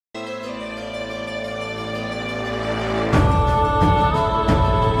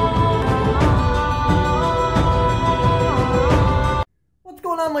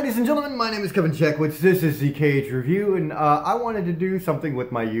on, ladies and gentlemen? My name is Kevin Checkwitz. This is the Kaged Review, and I wanted to do something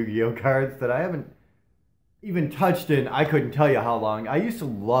with my Yu-Gi-Oh cards that I haven't even touched in I couldn't tell you how long. I used to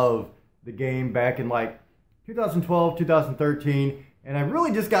love the game back in like 2012, 2013, and I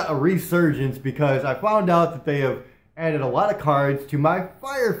really just got a resurgence because I found out that they have added a lot of cards to my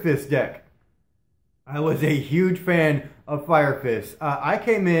Fire Fist deck. I was a huge fan of Fire Fist. I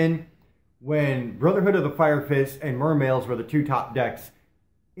came in when Brotherhood of the Fire Fist and Mermails were the two top decks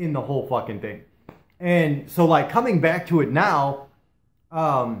in the whole fucking thing. And so, like, coming back to it now,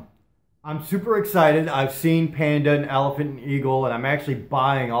 I'm super excited. I've seen Panda and Elephant and Eagle, and I'm actually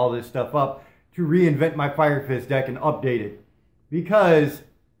buying all this stuff up to reinvent my Fire Fist deck and update it because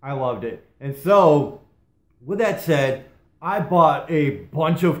I loved it. And so, with that said, I bought a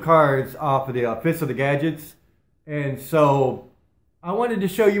bunch of cards off of the Fist of the Gadgets, and so I wanted to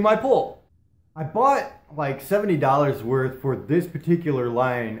show you my pull. I bought like $70 worth for this particular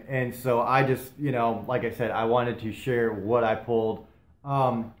line, and so I just, you know, like I said, I wanted to share what I pulled.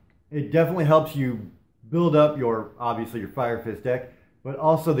 It definitely helps you build up your, obviously, your Fire Fist deck, but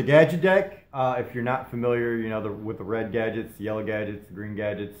also the gadget deck. If you're not familiar, you know, with the red gadgets, the yellow gadgets, the green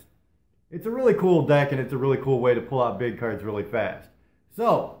gadgets. It's a really cool deck, and it's a really cool way to pull out big cards really fast.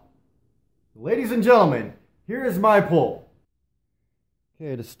 So, ladies and gentlemen, here is my pull.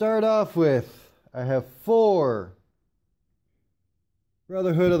 Okay, to start off with, I have 4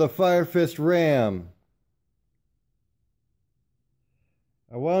 Brotherhood of the Fire Fist Ram.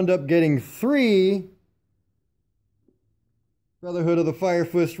 I wound up getting 3 Brotherhood of the Fire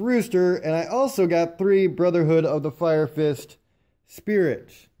Fist Rooster, and I also got 3 Brotherhood of the Fire Fist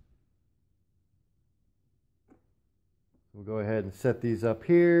Spirit. We'll go ahead and set these up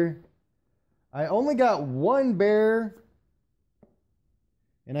here. I only got 1 bear,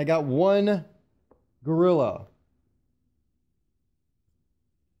 and I got 1 gorilla.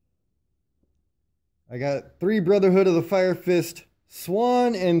 I got 3 Brotherhood of the Fire Fist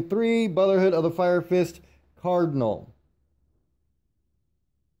Swan and 3 Brotherhood of the Fire Fist Cardinal.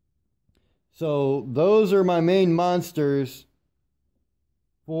 So those are my main monsters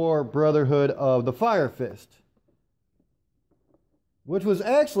for Brotherhood of the Fire Fist, which was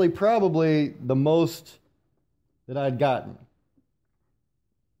actually probably the most that I'd gotten.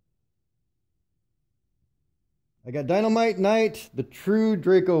 I got Dynamite Knight, the True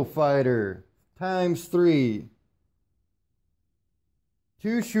Draco Fighter, ×3.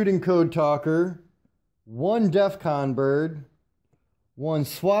 2 Shooting Code Talker, 1 Defcon Bird, 1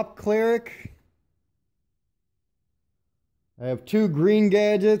 Swap Cleric. I have 2 green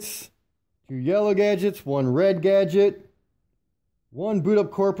gadgets, 2 yellow gadgets, 1 red gadget, 1 Boot Up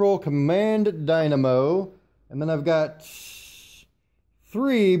Corporal Command Dynamo, and then I've got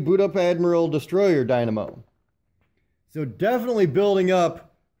 3 Boot Up Admiral Destroyer Dynamo. So definitely building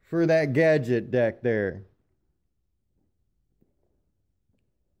up for that gadget deck there.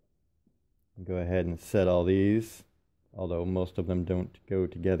 Go ahead and set all these, although most of them don't go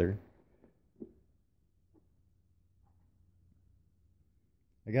together.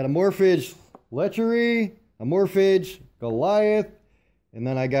 I got a Morphage Lechery, a Morphage Goliath, and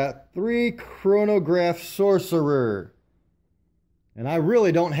then I got 3 Chronograph Sorcerer. And I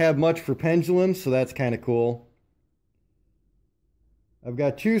really don't have much for Pendulums, so that's kind of cool. I've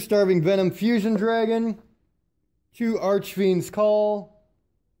got 2 Starving Venom Fusion Dragon, 2 Archfiend's Call.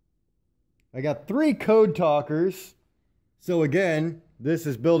 I got 3 Code Talkers. So again, this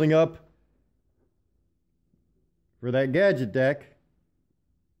is building up for that gadget deck.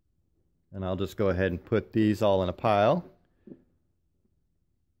 And I'll just go ahead and put these all in a pile.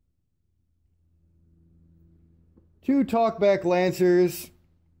 2 Talkback Lancers.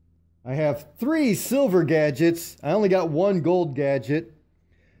 I have 3 silver gadgets. I only got 1 gold gadget.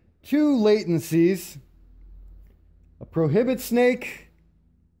 2 latencies. A Prohibit Snake.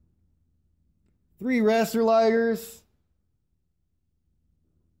 3 Rasterligers.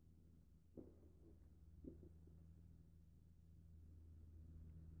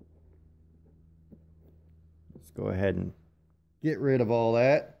 Let's go ahead and get rid of all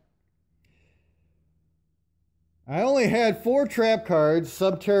that. I only had 4 trap cards,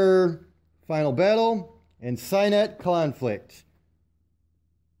 Subterror Final Battle, and Cynet Conflict.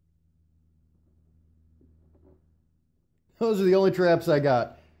 Those are the only traps I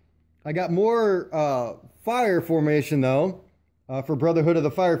got. I got more fire formation, though, for Brotherhood of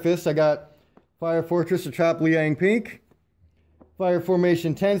the Fire Fist. I got Fire Fortress of Chop Liang Pink, Fire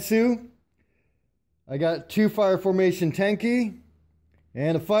Formation Tensu. I got 2 Fire Formation Tenki,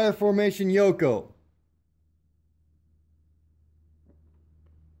 and a Fire Formation Yoko.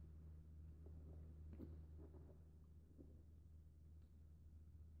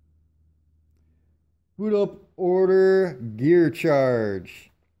 boot up order, gear charge.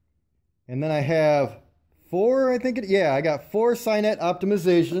 And then I have 4, I think I got 4 Signet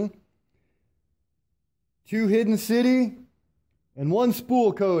optimization, 2 hidden city, and 1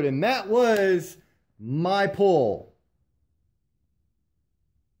 spool code. And that was my pull.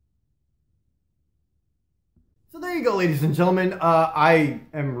 So there you go, ladies and gentlemen. I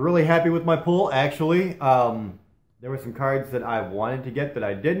am really happy with my pull, actually. There were some cards that I wanted to get that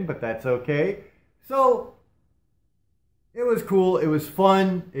I didn't, but that's okay. So it was cool. It was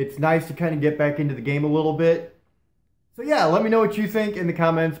fun. It's nice to kind of get back into the game a little bit. So yeah, let me know what you think in the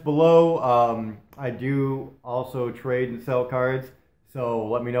comments below. I do also trade and sell cards. So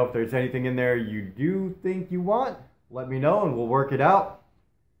let me know if there's anything in there you do think you want. Let me know and we'll work it out.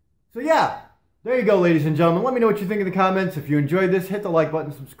 So yeah, there you go, ladies and gentlemen. Let me know what you think in the comments. If you enjoyed this, hit the like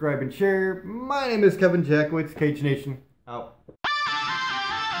button, subscribe, and share. My name is Kevin Jackowitz. Kaged Nation, out.